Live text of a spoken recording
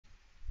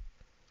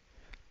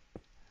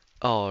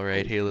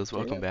Alright, Oh, Halos,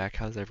 welcome shit. back.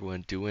 How's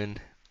everyone doing?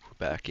 We're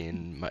back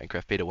in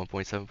Minecraft Beta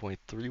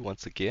 1.7.3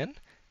 once again.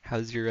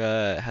 How's your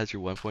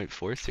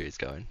 1.4 series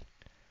going?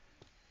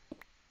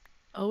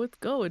 Oh, it's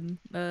going.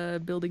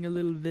 Building a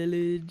little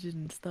village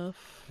and stuff.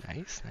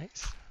 Nice,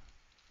 nice.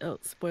 Oh,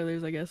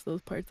 spoilers, I guess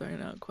those parts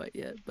aren't out quite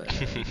yet, but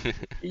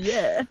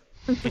yeah.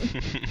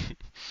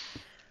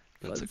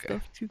 That's Fun okay.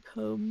 stuff to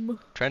come.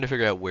 Trying to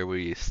figure out where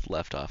we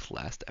left off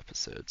last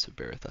episode, so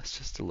bear with us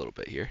just a little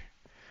bit here.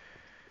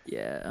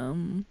 Yeah,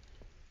 hello.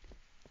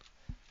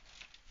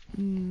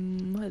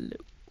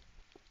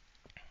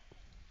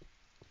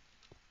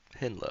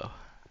 Hello.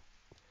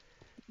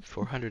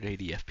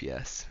 480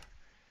 FPS.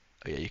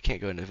 Oh yeah, you can't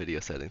go into video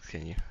settings,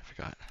 can you? I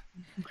forgot.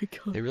 Oh my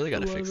god, They really a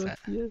gotta lot fix of that.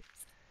 FPS.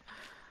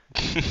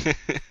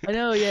 I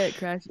know, yeah, it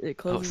crashed. It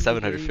Oh, closes the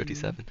game.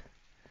 757.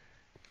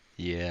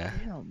 Yeah.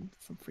 Damn,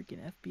 some freaking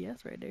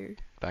FPS right there.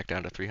 Back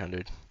down to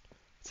 300,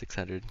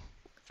 600,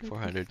 It's like,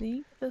 400.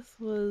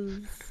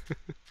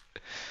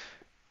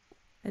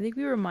 I think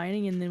we were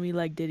mining and then we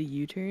like did a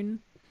U-turn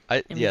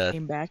and we Yeah,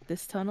 came back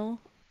this tunnel.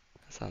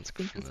 that sounds I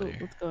think that's familiar.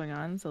 what's going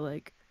on. So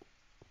like,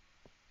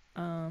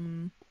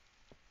 um,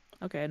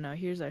 okay, no,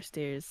 here's our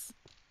stairs.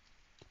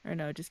 Or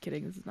no, just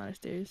kidding. This is not our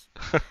stairs.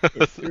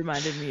 It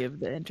reminded me of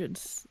the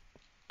entrance.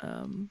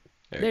 Um,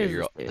 There we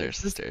go. there's the stairs.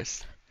 There's the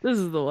stairs. This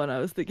is the one I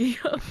was thinking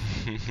of.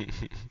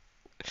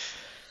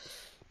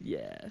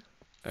 Yeah.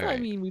 All So I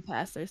right. mean, we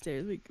passed our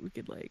stairs. We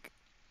could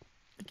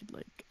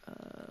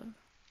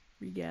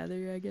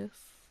regather, I guess.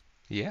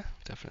 Yeah,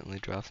 definitely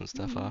drop some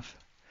stuff Mm. off.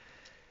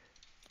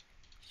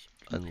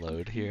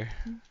 Unload here.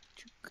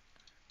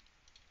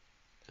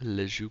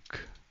 Le Jouk.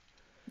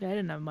 Yeah, I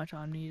didn't have much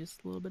on me,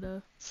 just a little bit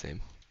of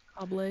Same.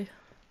 cobble.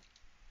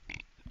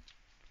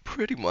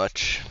 Pretty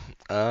much.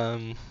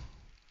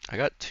 I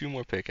got two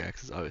more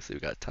pickaxes. Obviously, we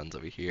got tons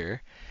over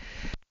here.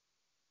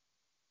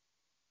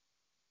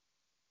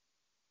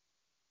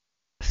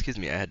 Excuse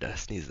me, I had to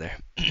sneeze there.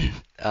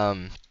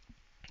 Um,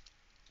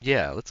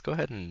 yeah, let's go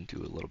ahead and do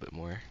a little bit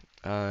more.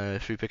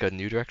 Should we pick a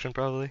new direction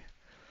probably?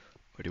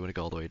 Or do you want to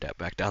go all the way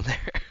back down there?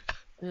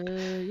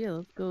 Yeah,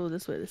 let's go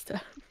this way this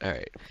time. All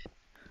right.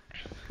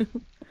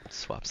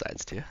 Swap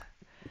sides too.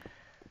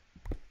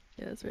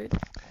 Yeah, that's right.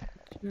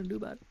 What you gonna do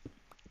about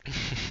it?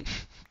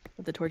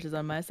 Put the torches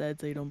on my side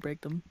so you don't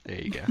break them.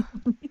 There you go.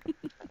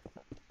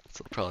 This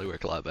will probably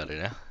work a lot better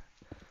now.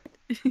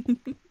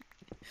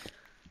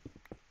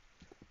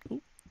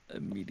 Oh,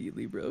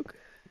 immediately broke.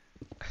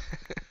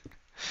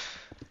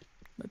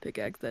 My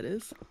pickaxe, that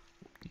is.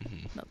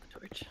 Not the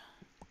torch.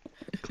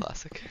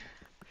 Classic.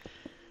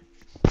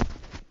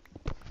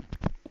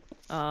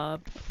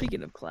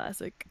 Speaking of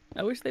classic,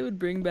 I wish they would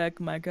bring back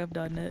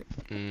Minecraft.net.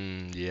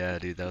 Yeah,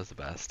 dude, that was the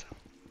best,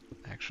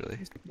 actually.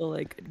 Just the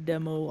like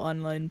demo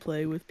online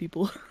play with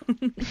people.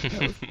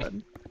 That was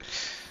fun.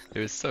 It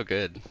was so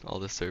good. All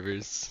the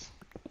servers,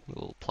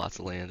 little plots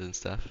of land and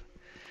stuff.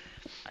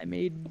 I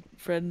made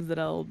friends that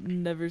I'll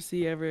never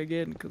see ever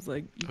again because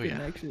like you Oh couldn't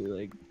yeah. actually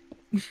like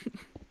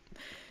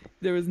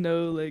there was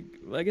no like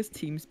well, I guess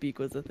TeamSpeak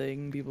was a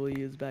thing people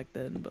used back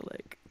then, but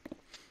like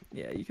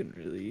yeah, you couldn't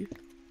really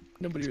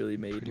nobody really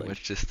made Pretty like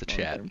much just the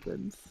chat. long-term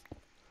friends.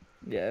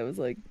 Yeah, it was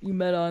like you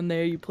met on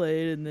there, you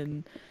played, and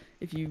then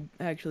if you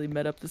actually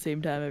met up the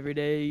same time every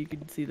day, you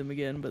could see them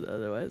again, but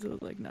otherwise it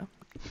was like no.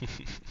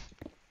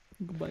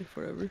 Goodbye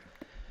forever.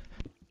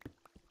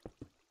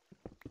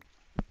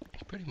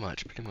 Pretty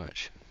much, pretty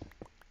much.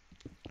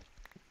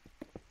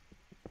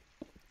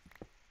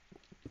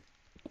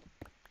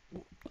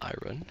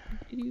 Iron.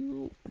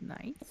 You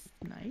nice,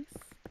 nice.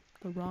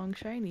 The wrong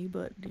shiny,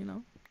 but you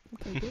know,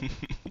 I'll take it.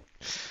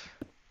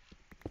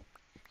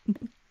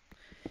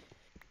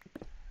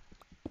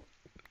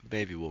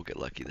 Maybe we'll get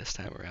lucky this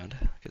time around.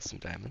 Get some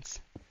diamonds.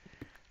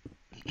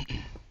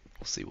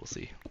 We'll see, we'll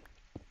see.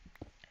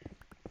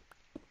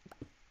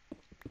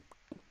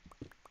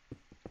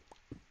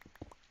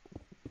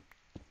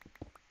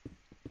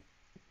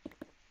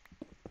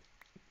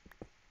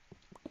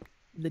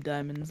 The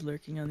diamonds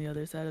lurking on the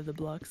other side of the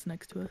blocks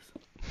next to us.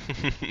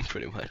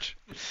 Pretty much.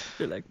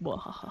 They're like,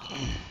 wahaha.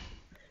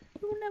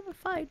 You'll never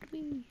find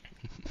me.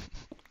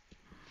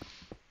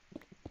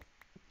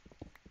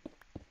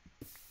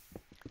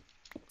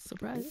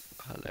 Surprise.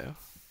 Hello.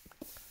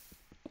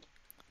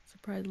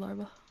 Surprise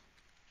larva.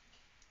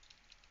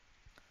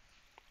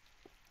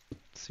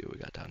 Let's see what we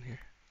got down here.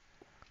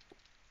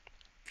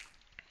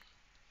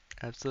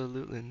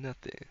 Absolutely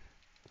nothing.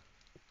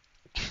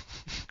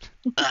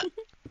 Ah!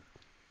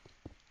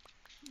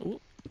 Oh.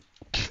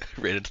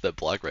 Ran into that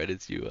block right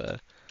as you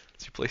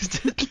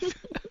placed it.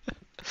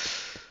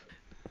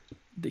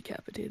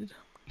 Decapitated.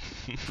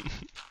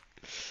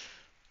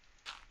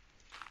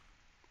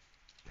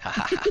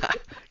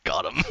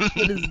 Got him.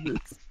 What is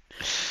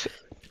this?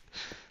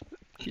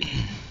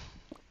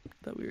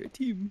 Thought we were a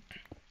team.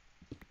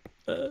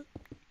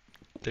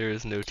 There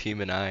is no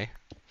team and I.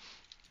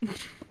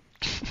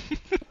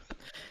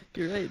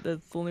 You're right,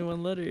 that's only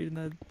one letter, and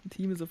that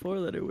team is a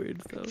 4-letter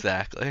word, so.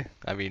 Exactly.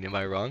 I mean, am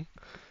I wrong?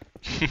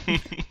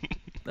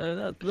 No,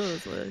 that's why I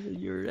said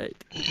you were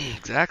right.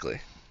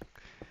 Exactly.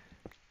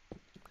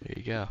 There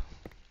you go.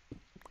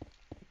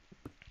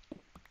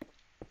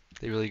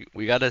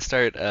 We gotta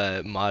start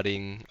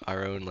modding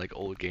our own like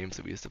old games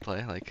that we used to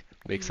play. Like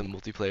make some Ooh,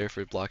 multiplayer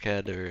for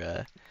Blockhead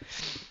or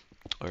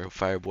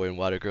Fireboy and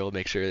Water Girl.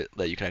 Make sure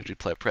that you can actually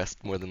press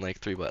more than like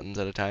 3 buttons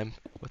at a time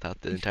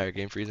without the entire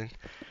game freezing.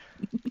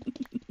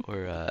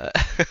 Or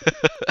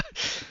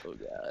oh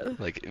god.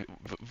 like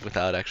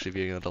without actually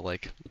being able to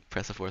like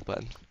press a fourth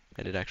button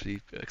and it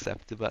actually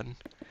accept the button.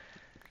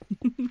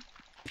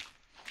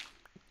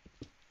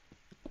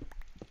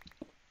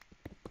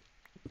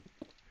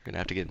 We're gonna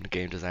have to get into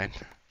game design,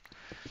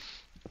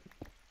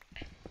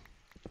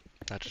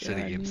 not just Yeah,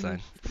 any I game need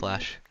design.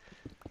 Flash,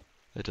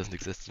 that doesn't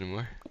exist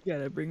anymore.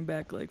 gotta bring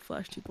back like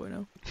Flash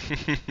 2.0.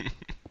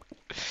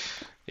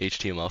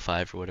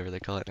 HTML5 or whatever they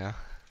call it now.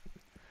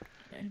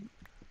 Okay.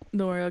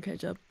 Don't worry, I'll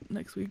catch up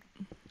next week.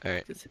 All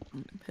right. Just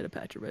hit a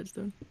patch of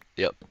redstone.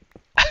 Yep.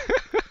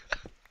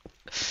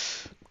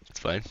 It's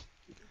fine.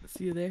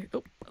 See you there.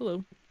 Oh,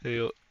 hello. Hey,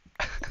 yo.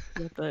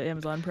 Got the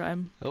Amazon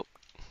Prime. Oh,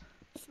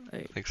 So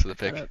thanks for the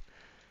I caught pick. up.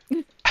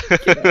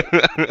 Get out.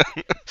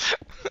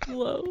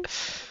 Hello.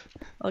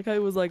 Like I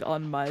was like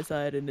on my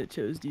side and it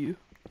chose you.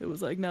 It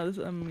was like, no,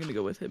 I'm gonna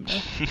go with him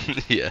now.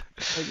 Yeah.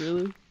 Like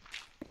really?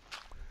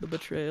 The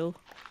betrayal.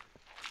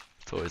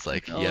 It's always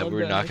like, Oh, yeah, I'm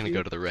we're done not with gonna you.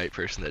 go to the right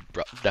person that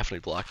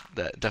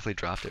definitely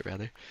dropped it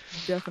rather.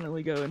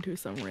 Definitely go into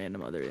some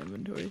random other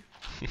inventory.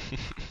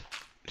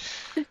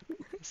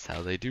 That's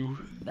how they do.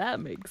 That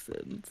makes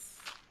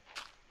sense.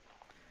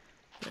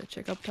 Gotta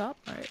check up top.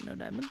 Alright, no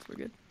diamonds. We're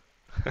good.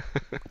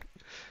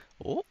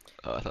 Oh,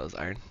 I thought it was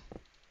iron.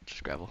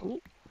 Just gravel.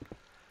 Oh,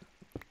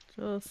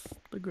 just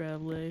the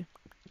gravelly.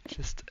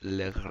 Just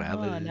le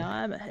Ah, gravel. now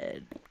I'm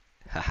ahead.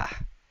 Haha.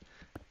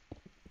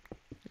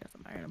 I got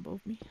some iron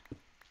above me.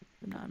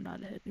 But now I'm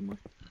not ahead anymore.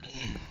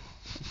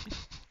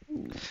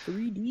 Ooh,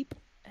 3 deep?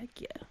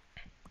 Heck yeah.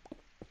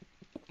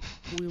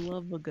 We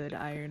love a good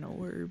iron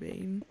ore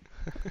vein.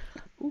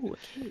 Ooh, a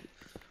cave.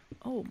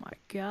 Oh my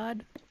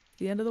god.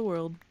 The end of the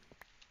world.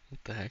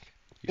 What the heck?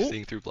 You Oh,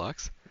 seeing through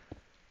blocks?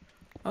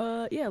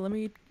 yeah, let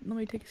me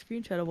take a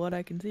screenshot of what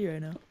I can see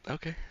right now.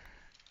 Okay.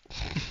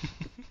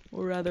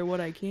 Or rather what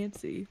I can't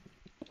see.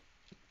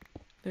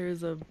 There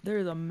is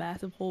a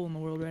massive hole in the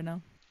world right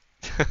now.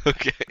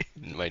 Okay.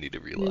 Might need to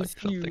It relog is or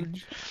something.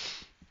 huge.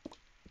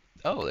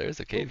 Oh, there's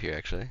a Oh, cave here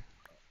actually.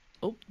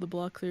 oh, the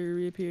blocks are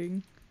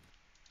reappearing.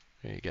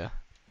 There you go.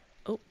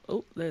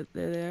 Oh, there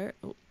they are.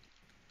 Oh,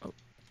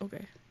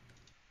 okay.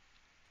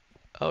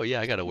 Oh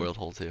yeah, I got a world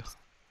hole too.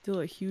 Still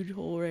a huge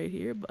hole right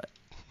here, but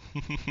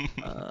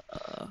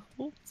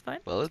well, it's fine.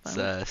 Well, It's it's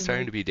fine. We can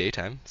starting like, to be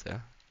daytime, so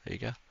there you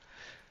go.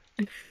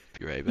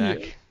 Be right yeah,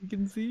 back. you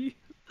can see.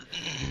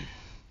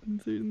 You can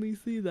certainly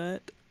see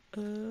that.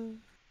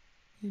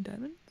 Any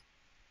diamonds?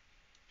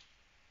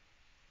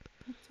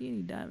 Don't see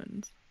any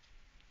diamonds.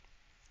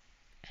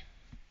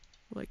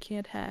 Well, I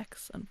can't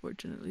hacks,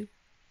 unfortunately.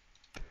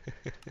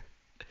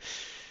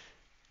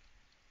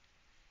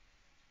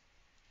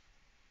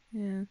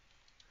 Yeah,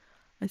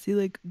 I see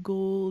like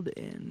gold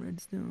and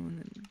redstone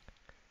and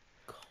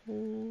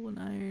coal and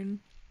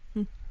iron.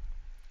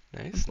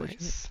 Nice, Unfortunate.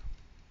 nice.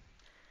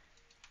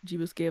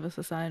 Jeebus gave us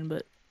a sign,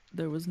 but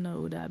there was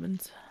no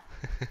diamonds.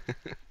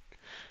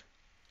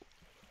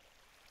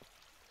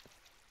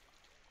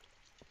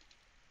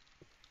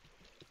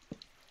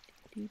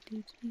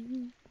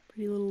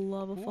 Pretty little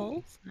lava Ooh,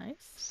 falls.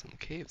 Nice. some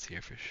caves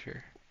here for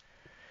sure.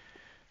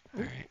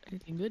 All Oh, right.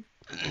 anything good?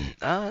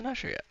 Not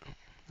sure yet.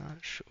 Not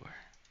sure.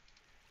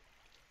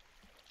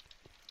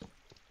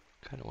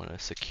 Kind of want to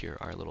secure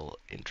our little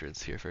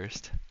entrance here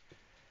first.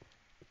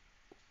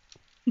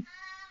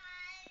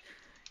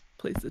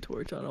 Place the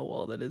torch on a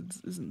wall that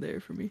isn't there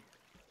for me.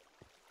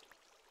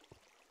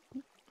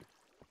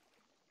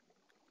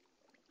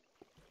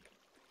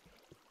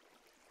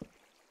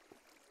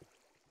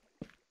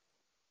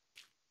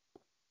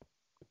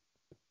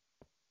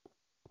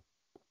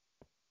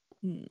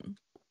 Hmm.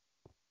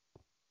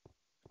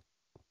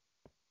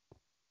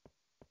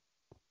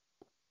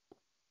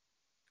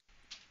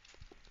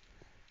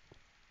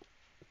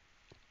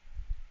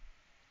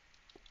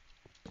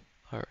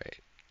 All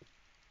right.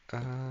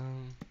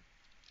 Um.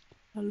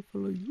 I'll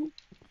follow you.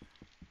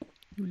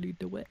 You lead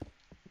the way.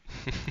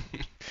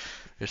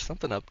 There's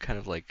something up kind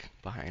of like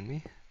behind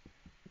me.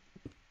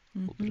 A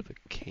little bit Mm-hmm. of a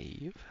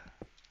cave.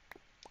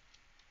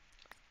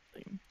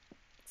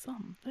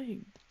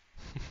 Something.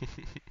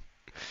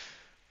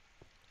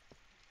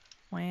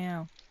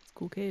 Wow. It's a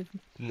cool cave.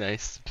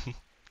 Nice.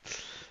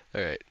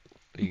 All right.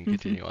 We can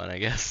continue on, I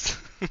guess.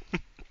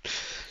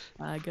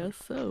 I guess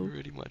so.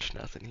 Pretty much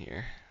nothing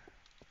here.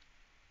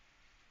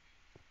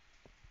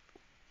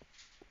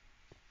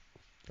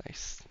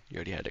 Nice. You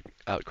already had it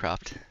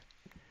outcropped,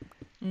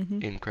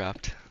 Mm-hmm.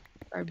 incropped,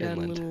 Carved out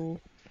a inland.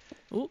 little.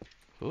 Oh,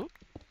 Oh,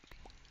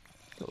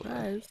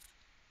 surprise.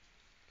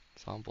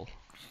 ensemble.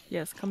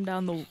 Yes, come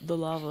down the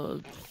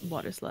lava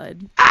water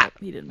slide. Ah! Oh,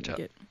 he didn't Watch make out.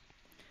 it.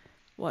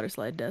 Water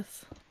slide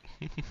deaths.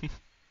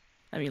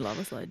 I mean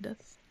lava slide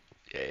deaths.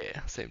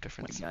 Yeah, same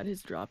Oh my difference. god,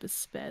 his drop is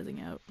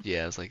spazzing out.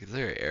 Yeah, I was like, is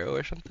there an arrow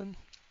or something?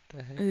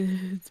 The heck?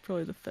 It's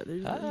probably the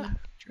feathers that Ah! you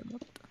trim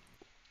up.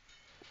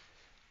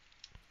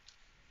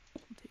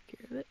 Take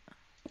care of it.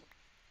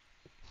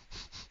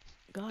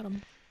 Got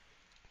him.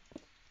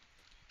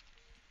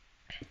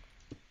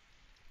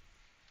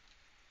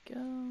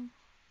 Go.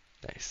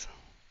 Nice.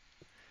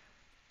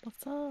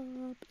 What's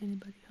up?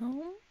 Anybody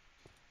home?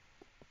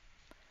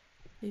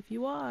 If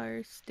you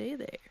are, stay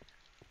there.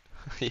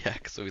 Yeah,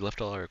 because we left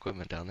all our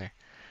equipment down there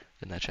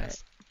in that Alright.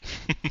 chest.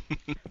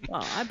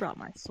 Well, I brought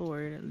my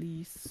sword at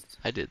least.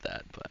 I did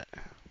that, but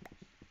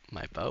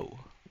my bow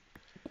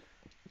A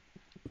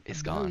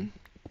is bow. gone.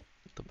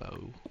 The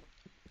bow.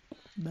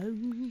 Bow.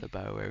 The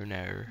bow, oh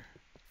no.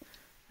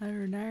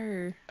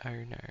 Arnar. Oh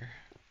no.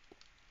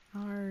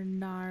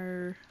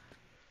 Arnar.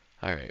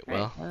 Alright, Alright,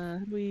 well. how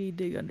do we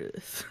dig under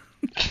this?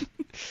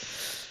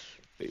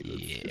 Wait,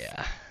 let's just...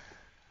 Yeah.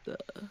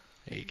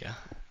 There you go.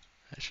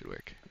 That should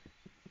work.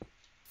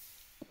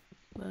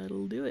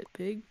 That'll do it,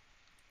 pig.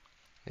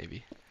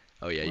 Maybe.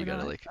 Oh yeah, Why you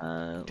gotta not? like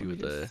Let do me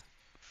the just...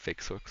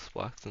 fake source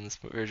blocks in this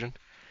version.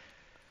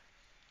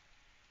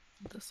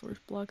 The source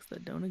blocks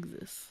that don't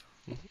exist.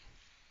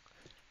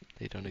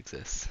 They don't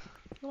exist.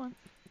 Come on.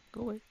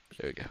 Go away.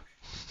 There we go.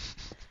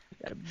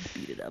 Gotta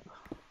beat it up.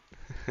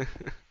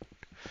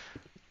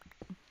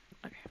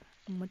 Okay.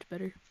 Much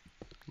better.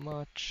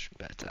 Much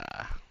better.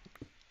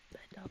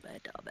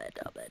 Better.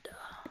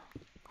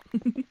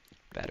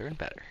 Better and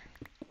better.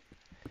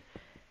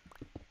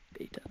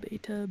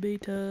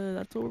 Beta.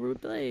 That's what we're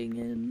playing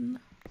in.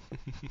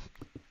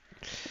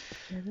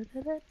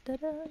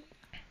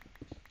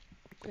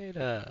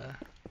 Beta.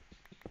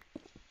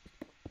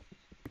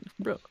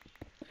 Bro,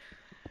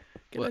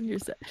 get What? on your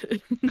set.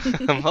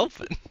 I'm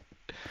hoping.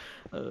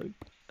 Okay,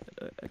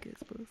 I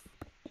suppose.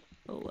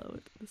 I'll allow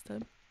it this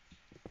time.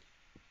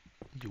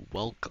 You're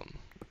welcome.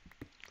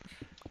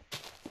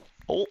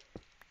 Oh.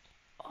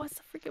 Oh, it's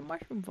the freaking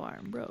mushroom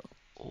farm, bro.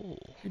 Oh.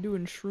 You're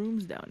doing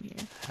shrooms down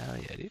here. Hell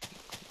yeah, dude.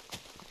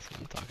 That's what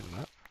I'm talking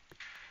about.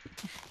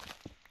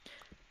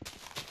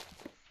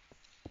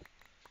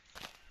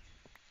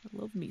 I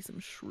love me some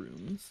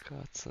shrooms.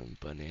 Got some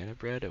banana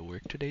bread at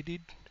work today,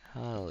 dude.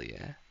 Hell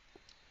yeah.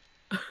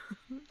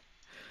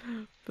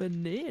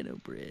 Banana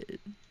bread.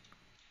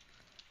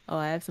 Oh,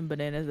 I have some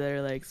bananas that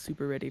are like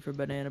super ready for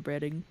banana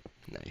breading.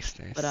 Nice.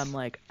 But I'm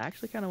like, I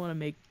actually kind of want to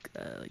make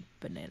like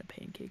banana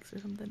pancakes or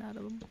something out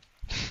of them.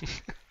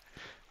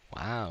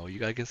 Wow, you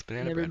gotta get some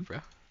banana bread, bro.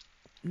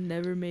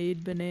 Never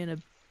made banana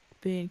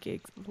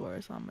pancakes before,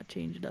 so I'm gonna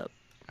change it up.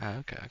 Ah,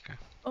 okay.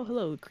 Oh,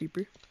 hello,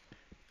 creeper.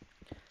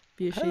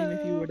 Be a shame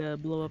if you were to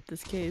blow up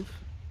this cave.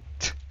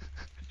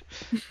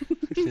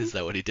 Is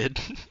that what he did?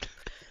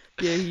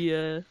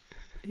 Yeah,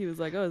 he was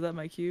like, oh, is that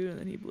my cue? And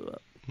then he blew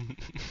up.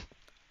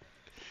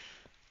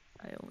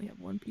 I only have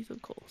one piece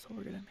of coal, so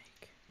we're gonna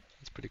make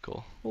That's pretty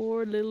cool.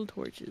 4 little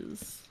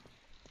torches.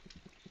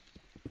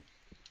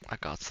 I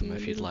got some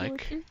if you'd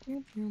like.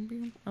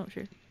 Oh,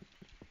 sure.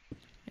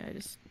 Yeah, I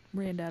just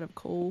ran out of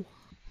coal.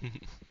 There's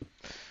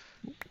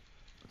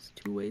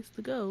 2 ways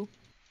to go.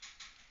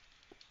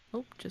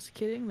 Oh, just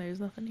kidding. There's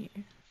nothing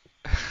here.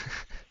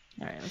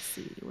 Alright, let's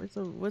see. What's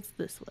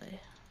this way?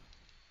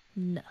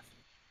 Nothing.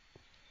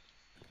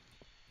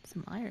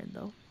 Some iron,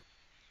 though.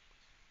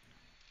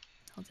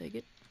 I'll take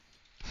it.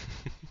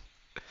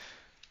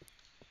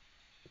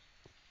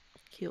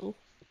 Kill.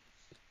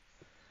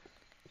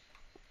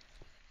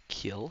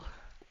 Kill?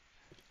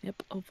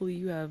 Yep, hopefully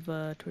you have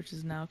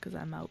torches now, because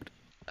I'm out.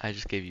 I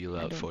just gave you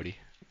about 40.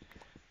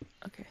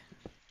 Okay.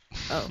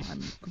 Oh,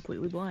 I'm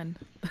completely blind.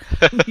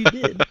 You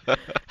did.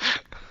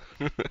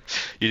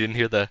 You didn't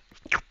hear the...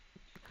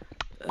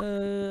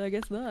 I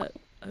guess not.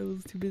 I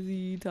was too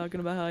busy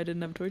talking about how I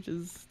didn't have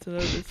torches to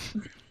notice.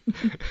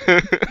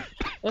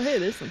 Oh, hey,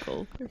 there's some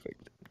coal.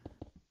 Perfect.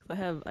 I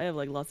have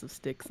like lots of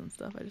sticks and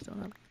stuff. I just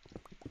don't have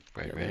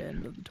the other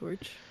end of the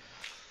torch.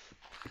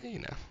 You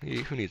know,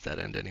 who needs that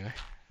end anyway?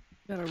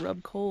 Gotta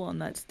rub coal on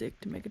that stick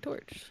to make a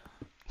torch.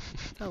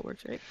 That's how it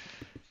works, right?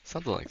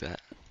 Something like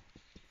that.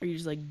 Or you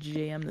just like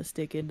jam the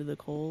stick into the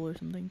coal or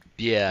something.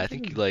 Yeah, I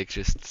think you like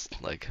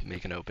just like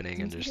make an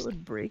opening and Seems like just it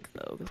would break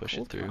though, because push it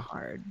coal's through. kinda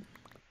hard.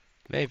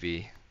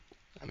 Maybe.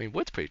 I mean,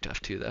 wood's pretty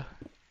tough too, though.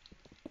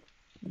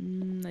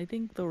 I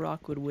think the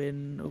rock would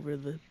win over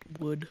the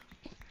wood.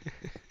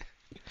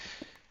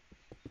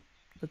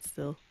 But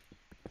still.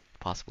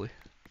 Possibly.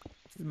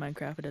 This is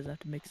Minecraft, it doesn't have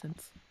to make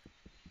sense.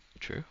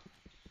 True.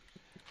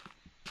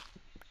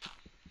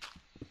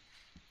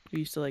 We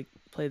used to like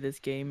play this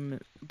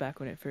game back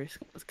when it first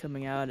was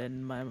coming out,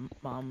 and my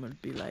mom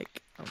would be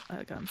like,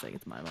 I'm saying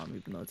it's my mom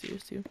even though it's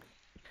yours too.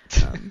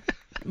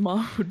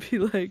 Mom would be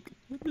like,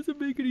 that doesn't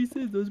make any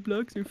sense, those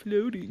blocks are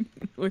floating.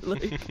 We're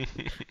like,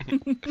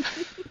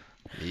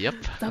 yep.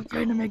 stop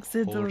trying to make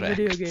sense of a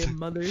video game,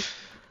 mother.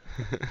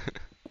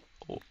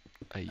 Oh,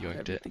 I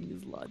yoinked it. Everything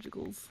is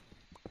logicals.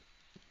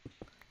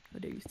 How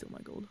dare you steal my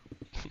gold?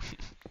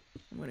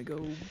 I'm gonna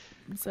go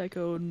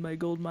psycho in my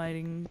gold.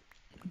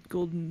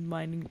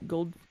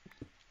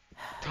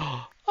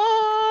 Ah!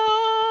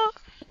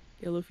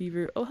 Yellow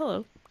fever. Oh,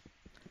 hello.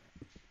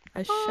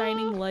 A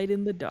shining light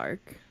in the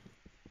dark.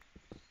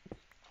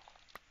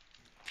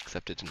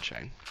 except it didn't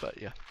shine.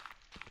 But yeah,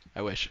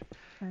 I wish.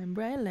 I'm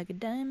bright like a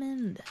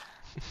diamond.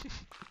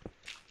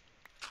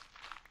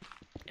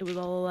 It was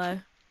all a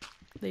lie.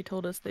 They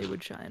told us they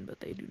would shine,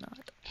 but they do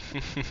not.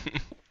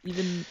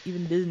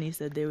 Even Disney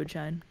said they would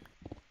shine.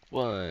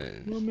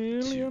 One, A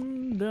two,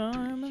 million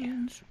three,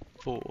 diamonds.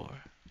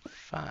 4,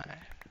 5,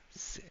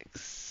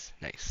 6.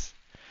 Nice.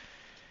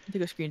 I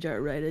took a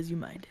screenshot right as you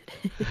minded.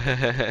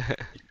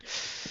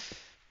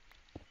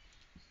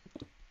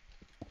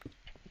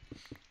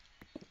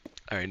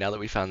 Alright, now that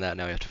we found that,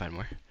 now we have to find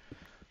more.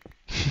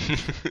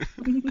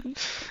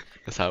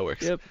 That's how it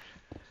works. Yep.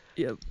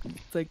 Yep.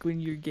 It's like when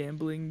you're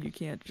gambling, you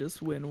can't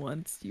just win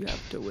once. You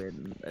have to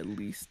win at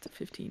least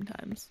 15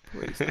 times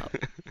before you stop.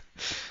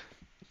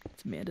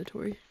 It's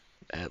mandatory.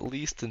 At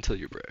least until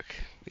you're broke.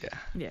 Yeah.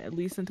 Yeah, at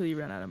least until you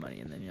run out of money,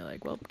 and then you're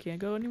like, well, can't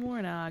go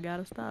anymore now. I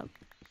gotta stop.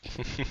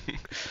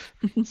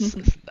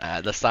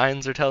 The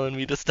signs are telling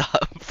me to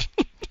stop.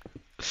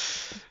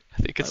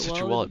 I think it's My just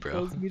your wallet,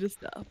 bro. tells me to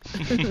stop.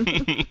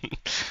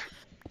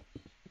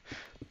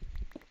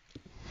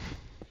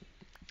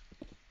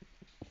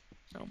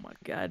 Oh my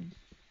god.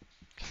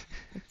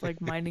 It's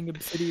like mining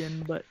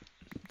obsidian, but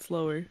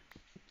slower.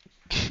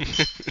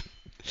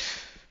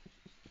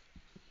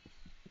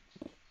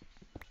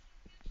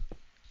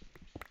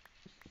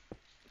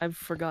 I've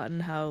forgotten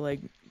how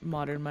like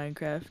modern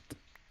Minecraft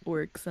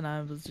works, and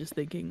I was just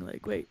thinking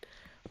like, wait,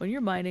 when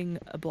you're mining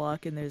a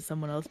block and there's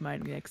someone else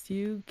mining next to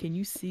you, can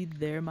you see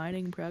their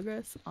mining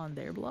progress on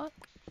their block?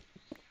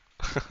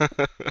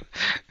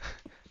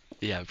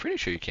 Yeah, I'm pretty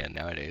sure you can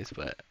nowadays,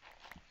 but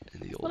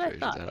in the That's old what I versions,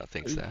 thought. I don't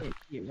think But you so. can't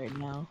see it right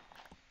now.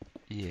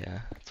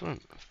 Yeah, that's what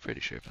I'm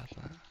pretty sure about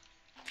that.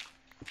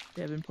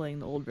 Yeah, I've been playing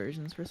the old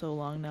versions for so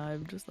long now.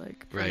 I've just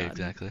like Right, forgotten.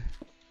 exactly.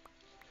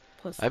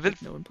 Plus, I've been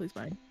like, no one plays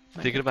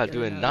thinking Minecraft about together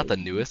doing not the nowadays.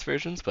 newest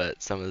versions,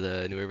 but some of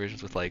the newer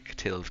versions with like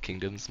Tale of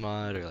Kingdoms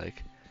mod or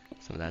like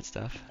some of that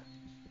stuff.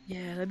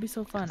 Yeah, that'd be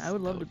so fun. I 'Cause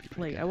would that love would to be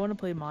pretty like. I good. want to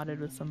play modded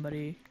with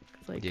somebody.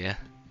 'Cause, like, Yeah.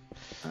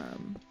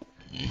 um,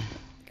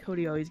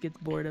 Cody always gets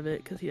bored of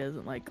it because he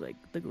doesn't like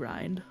the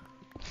grind.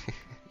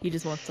 He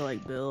just wants to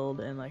like build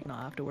and like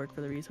not have to work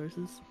for the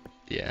resources.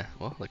 Yeah.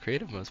 Well, the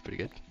creative mode's pretty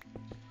good.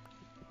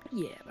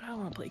 Yeah, but I don't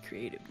want to play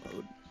creative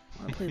mode.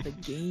 I want to play the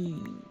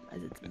game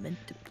as it's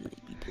meant to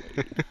be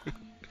played.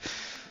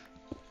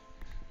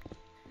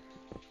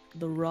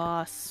 The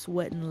raw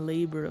sweat and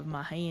labor of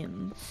my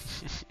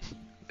hands.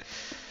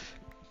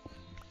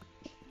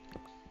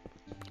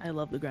 I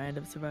love the grind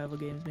of survival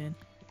games, man.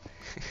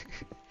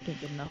 Can't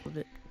get enough of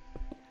it.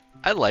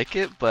 I like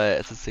it, but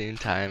at the same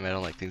time, I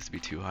don't like things to be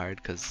too hard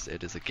because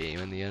it is a game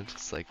in the end.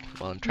 It's like,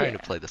 well, I'm trying to Yeah.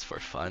 play this for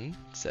fun.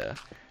 So,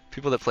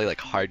 people that play like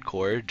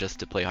hardcore just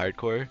to play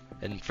hardcore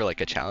and for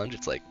like a challenge,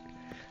 it's like,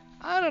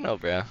 I don't know,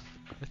 bro.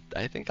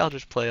 I think I'll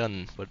just play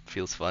on what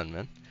feels fun,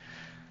 man.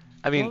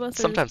 I Some mean, of us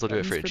are just sometimes I'll do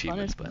it for gluttons for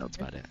achievements, but punishment, that's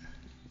okay? about it.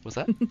 What's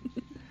that?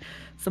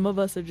 Some of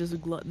us are just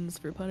gluttons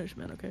for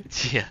punishment, okay?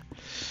 Yeah.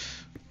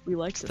 We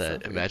like It's to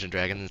that suffer. Imagine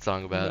Dragons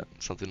song about Make,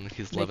 something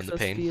he's loving makes the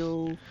us pain.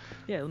 feel,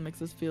 yeah, it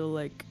makes us feel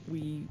like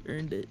we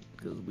earned it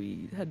because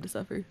we had to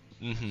suffer.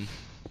 Mm-hmm.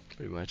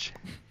 Pretty much.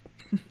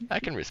 I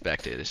can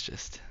respect it. It's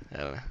just, I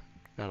don't know,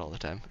 not all the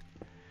time.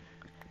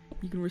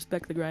 You can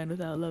respect the grind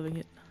without loving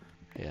it.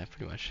 Yeah,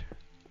 pretty much.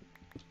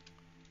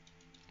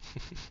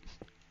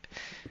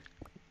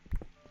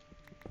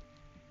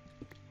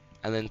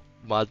 And then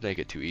mods make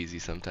it too easy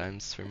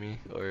sometimes for me,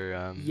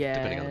 or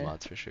depending on the Yeah.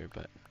 mods for sure.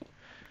 But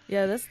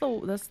Yeah, that's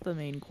the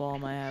main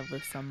qualm I have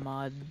with some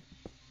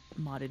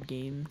modded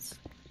games.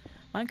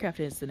 Minecraft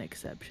is an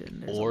exception.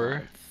 There's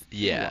or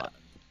a yeah, lot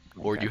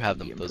or you Minecraft have can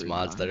be those improved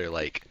mods that on. are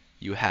like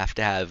you have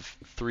to have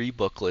 3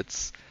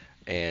 booklets,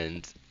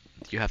 and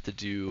you have to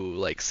do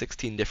like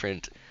 16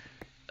 different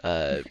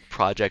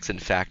projects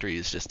and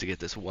factories just to get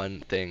this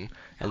one thing,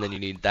 and then you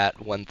need that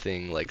one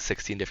thing like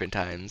 16 different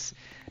times,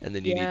 and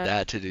then you need Yeah,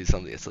 that to do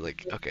something. It's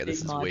like, okay,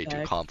 this big is mod way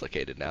too packs.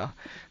 complicated now.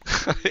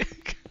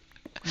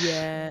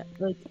 Yeah,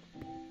 like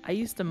I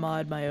used to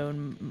mod my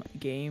own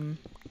game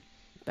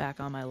back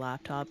on my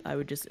laptop. I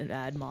would just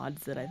add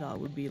mods that I thought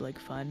would be like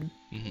fun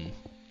Hmm.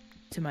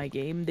 to my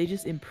game. They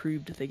just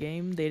improved the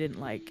game. They didn't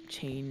like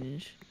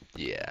change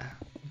Yeah.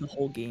 the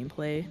whole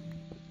gameplay.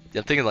 Yeah,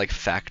 I'm thinking like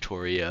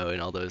Factorio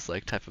and all those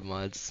like type of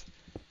mods.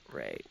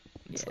 Right.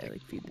 It's Yeah, like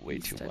like feed the way beast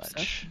too type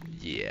stuff. much.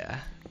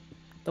 Yeah.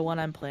 The one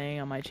I'm playing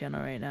on my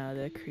channel right now,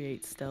 the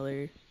Create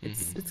Stellar,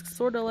 Hmm. it's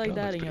sort of like That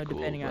looks that, pretty cool,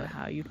 depending on but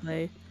how you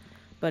play.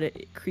 But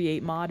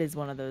Create mod is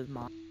one of those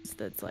mods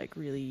that's like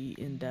really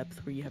in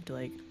depth where you have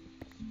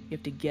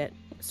to get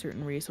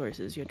certain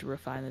resources, you have to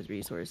refine those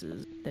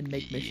resources, then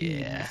make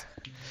yeah. machines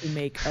to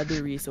make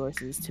other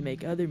resources to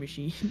make other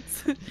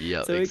machines.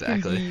 Yep, So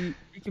exactly.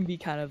 it can be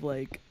kind of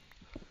like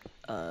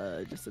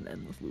just an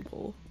endless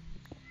loophole.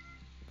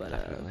 But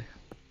Definitely.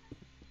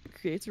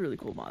 Create's a really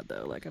cool mod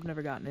though. Like I've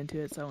never gotten into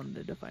it, so I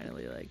wanted to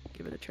finally like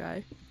give it a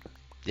try.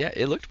 Yeah,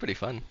 it looked pretty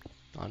fun,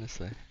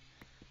 honestly.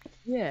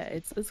 Yeah,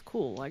 it's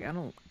cool. Like I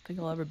don't think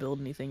I'll ever build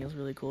anything as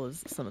really cool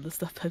as some of the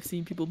stuff I've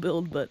seen people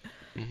build, but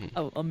Hmm.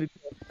 I'll maybe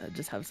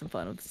just have some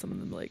fun with some of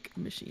them like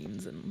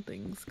machines and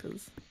things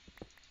because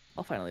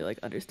I'll finally like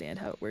understand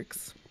how it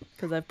works.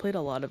 Because I've played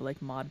a lot of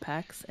like mod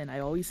packs, and I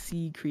always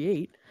see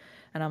create,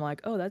 and I'm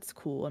like, oh, that's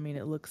cool. I mean,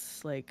 it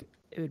looks like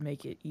it would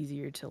make it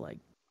easier to like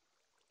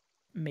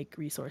make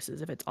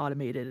resources if it's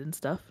automated and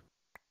stuff.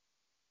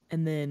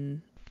 And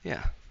then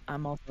Yeah.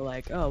 I'm also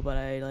like, oh, but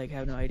I like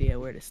have no idea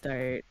where to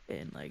start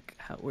and like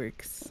how it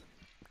works.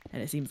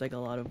 And it seems like a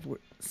lot of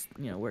work,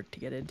 work to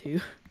get into.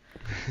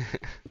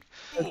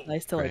 So it's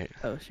nice to like, Right.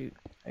 oh shoot,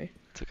 sorry.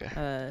 It's okay.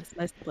 It's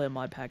nice to play a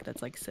mod pack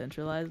that's like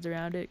centralized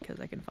around it because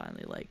I can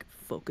finally like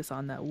focus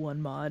on that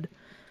one mod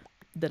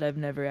that I've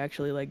never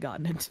actually like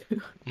gotten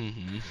into.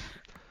 Hmm.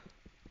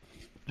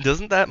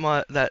 Doesn't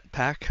that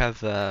pack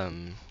have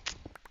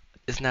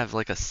isn't that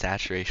like a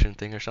saturation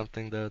thing or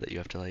something though that you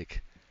have to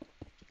like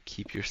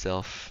keep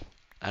yourself?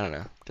 I don't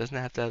know. Doesn't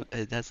it have to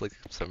it has like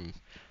some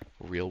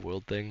real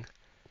world thing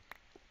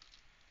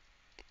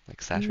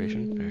like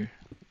saturation Mm. or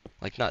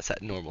like not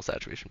normal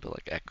saturation but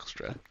like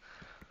extra.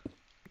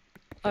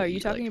 Oh, Gotta are you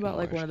eat talking like about more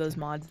like or one of those something.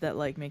 mods that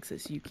like makes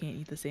it so you can't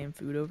eat the same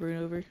food over and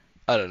over?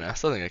 I don't know,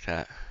 something like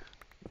that.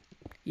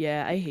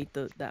 Yeah, I hate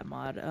that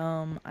mod.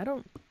 I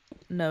don't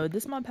know.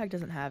 This mod pack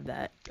doesn't have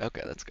that.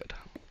 Okay, that's good.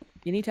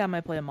 Anytime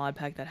I play a mod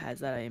pack that has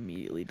that, I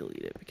immediately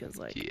delete it because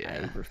like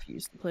Yeah. I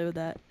refuse to play with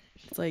that.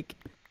 It's like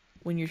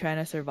when you're trying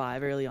to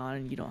survive early on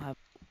and you don't have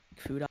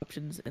food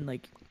options and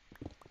like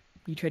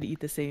you try to eat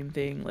the same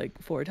thing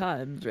like 4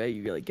 times, right?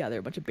 You like gather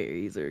a bunch of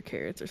berries or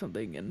carrots or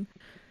something and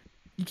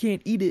you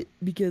can't eat it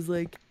because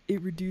like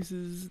it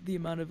reduces the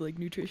amount of like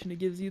nutrition it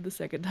gives you the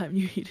second time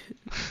you eat it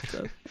and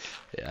stuff.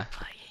 Yeah.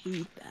 I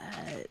hate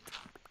that.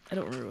 I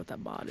don't remember what that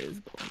mod is,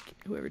 but like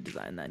whoever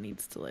designed that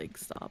needs to like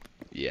stop.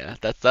 Yeah,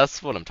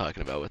 that's what I'm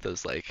talking about with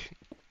those like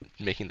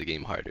making the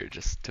game harder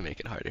just to make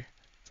it harder.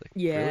 It's like,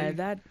 Yeah,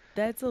 really?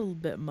 that's a little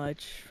bit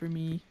much for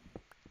me.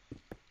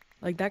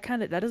 Like that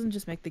doesn't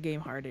just make the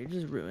game harder, it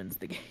just ruins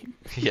the game.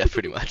 Yeah,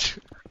 pretty much.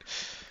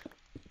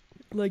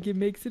 Like it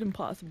makes it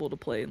impossible to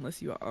play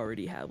unless you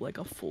already have like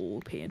a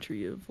full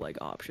pantry of like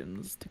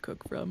options to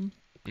cook from.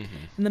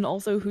 Hmm. And then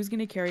also who's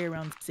gonna carry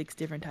around 6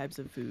 different types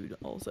of food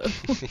also?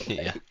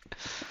 Yeah. Right?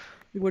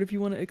 What if you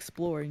want to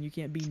explore and you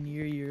can't be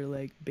near your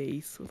like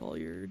base with all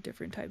your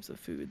different types of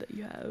food that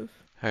you have?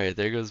 All right,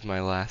 there goes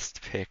my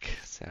last pick.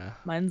 So,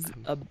 Mine's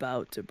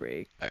about to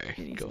break all right,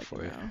 any go second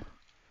for it. now.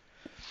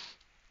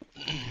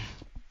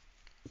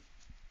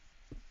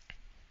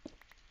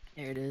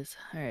 There it is.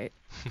 All right,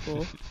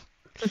 cool.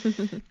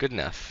 Good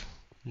enough.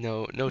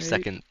 No Right?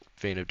 second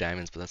vein of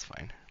diamonds, but that's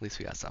fine. At least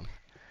we got some.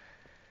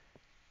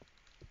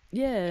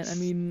 Yeah, I Nice.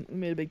 mean, we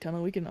made a big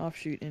tunnel. We can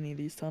offshoot any of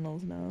these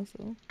tunnels now,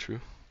 so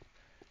True.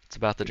 It's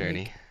about the we can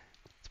journey. make.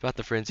 It's about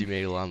the friends you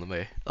made along the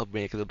way. I'll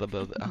make the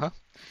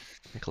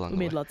make along We the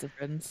made way. lots of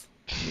friends.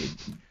 We made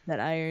that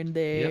iron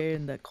Yep. there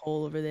and that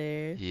coal over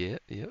there,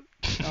 Yep. Yep.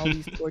 and all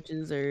these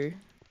torches are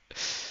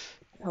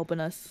helping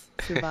us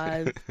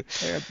survive.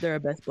 They're our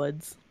best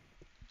buds.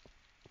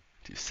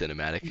 Do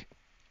cinematic.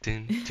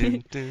 Dun,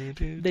 dun, dun,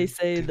 dun, They dun,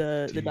 say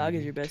dun, the dog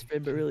is dun, your best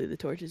friend, but dun. really the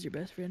torch is your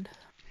best friend.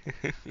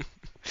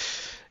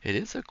 It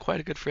is quite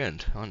a good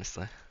friend,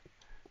 honestly.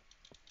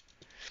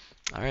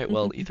 All right,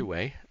 well, either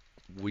way,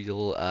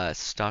 we'll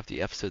stop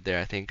the episode there.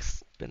 I think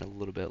it's been a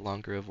little bit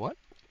longer of one,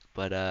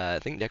 but I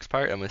think next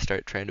part I'm gonna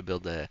start trying to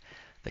build the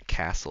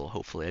castle.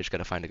 Hopefully, I just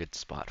gotta find a good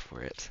spot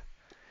for it.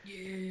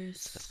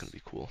 So that's gonna Yes.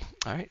 be cool.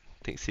 All right,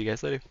 thanks. See you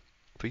guys later.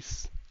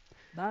 Peace.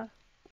 Bye.